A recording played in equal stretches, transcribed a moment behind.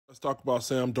Let's talk about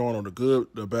Sam Darnold, the good,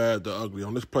 the bad, the ugly.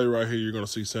 On this play right here, you're going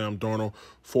to see Sam Darnold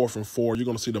 4th and 4. You're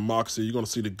going to see the moxie. You're going to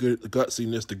see the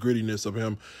gutsiness, the grittiness of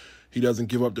him. He doesn't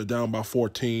give up. They're down by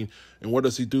 14. And what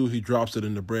does he do? He drops it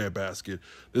in the breadbasket.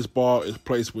 This ball is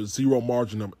placed with zero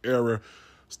margin of error.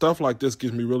 Stuff like this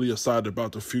gets me really excited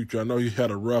about the future. I know he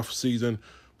had a rough season,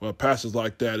 but passes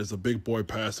like that is a big boy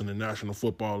pass in the National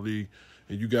Football League,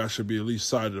 and you guys should be at least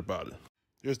excited about it.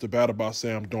 Here's the bad about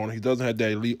Sam Darnold. He doesn't have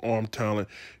that elite arm talent.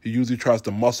 He usually tries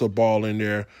to muscle ball in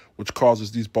there, which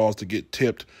causes these balls to get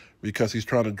tipped because he's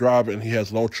trying to drive it and he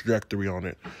has low trajectory on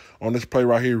it. On this play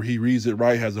right here, he reads it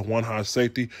right, has a one-high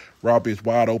safety. Robbie is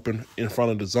wide open in front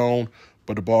of the zone,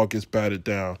 but the ball gets batted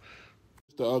down.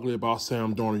 What's the ugly about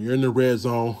Sam Darnold? You're in the red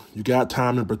zone. You got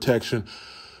time and protection,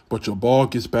 but your ball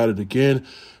gets batted again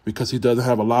because he doesn't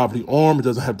have a lively arm. He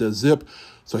doesn't have that zip.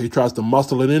 So he tries to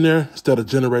muscle it in there instead of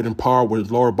generating power with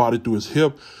his lower body through his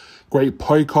hip. Great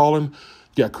play calling.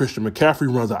 You got Christian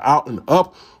McCaffrey runs it out and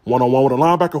up, one-on-one with a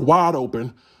linebacker wide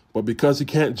open. But because he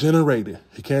can't generate it,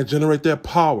 he can't generate that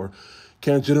power,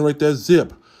 can't generate that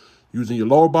zip. Using your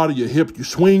lower body, your hip, you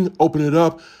swing, open it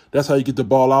up. That's how you get the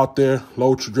ball out there.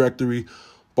 Low trajectory,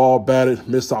 ball batted,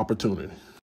 missed opportunity.